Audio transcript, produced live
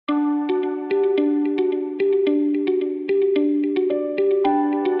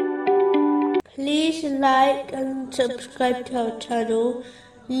like and subscribe to our channel.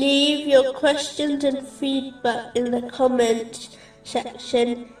 Leave your questions and feedback in the comments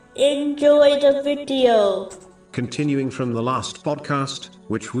section. Enjoy the video. Continuing from the last podcast,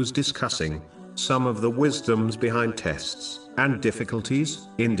 which was discussing some of the wisdoms behind tests and difficulties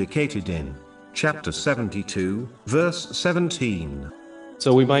indicated in chapter 72, verse 17.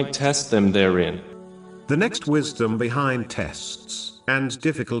 So we might test them therein. The next wisdom behind tests and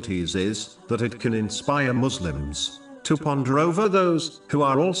difficulties is that it can inspire Muslims to ponder over those who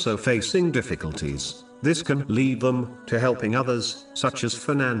are also facing difficulties. This can lead them to helping others, such as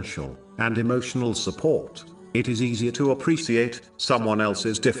financial and emotional support. It is easier to appreciate someone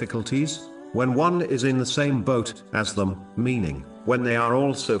else's difficulties when one is in the same boat as them, meaning when they are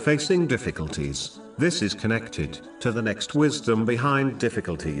also facing difficulties. This is connected to the next wisdom behind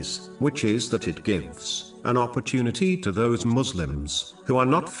difficulties, which is that it gives an opportunity to those Muslims who are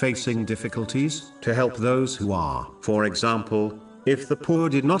not facing difficulties to help those who are. For example, if the poor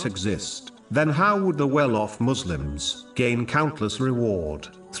did not exist, then how would the well-off Muslims gain countless reward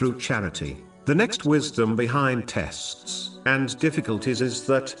through charity? The next wisdom behind tests and difficulties is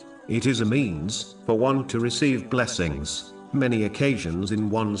that it is a means for one to receive blessings. Many occasions in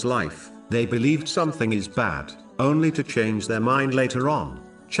one's life, they believed something is bad, only to change their mind later on.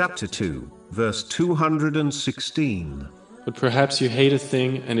 Chapter 2, verse 216. But perhaps you hate a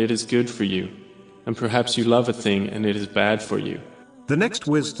thing and it is good for you, and perhaps you love a thing and it is bad for you. The next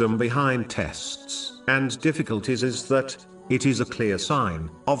wisdom behind tests and difficulties is that it is a clear sign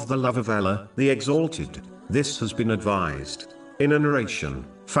of the love of Allah, the Exalted. This has been advised in a narration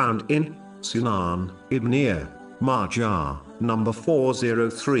found in Sunan Ibn Majah, number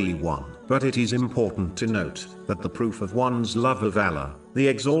 4031. But it is important to note that the proof of one's love of Allah, the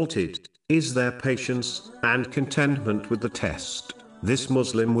Exalted, is their patience and contentment with the test. This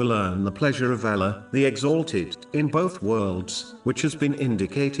Muslim will earn the pleasure of Allah, the Exalted, in both worlds, which has been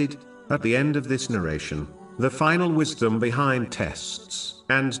indicated at the end of this narration. The final wisdom behind tests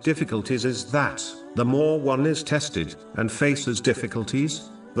and difficulties is that the more one is tested and faces difficulties,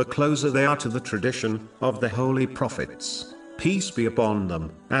 the closer they are to the tradition of the holy prophets, peace be upon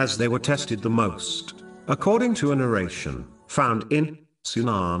them, as they were tested the most. According to a narration found in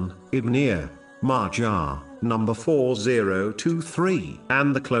Sunan Ibn Majah, number 4023,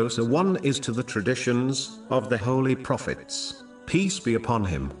 and the closer one is to the traditions of the holy prophets, peace be upon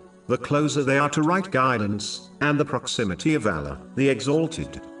him, the closer they are to right guidance and the proximity of Allah, the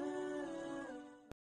Exalted.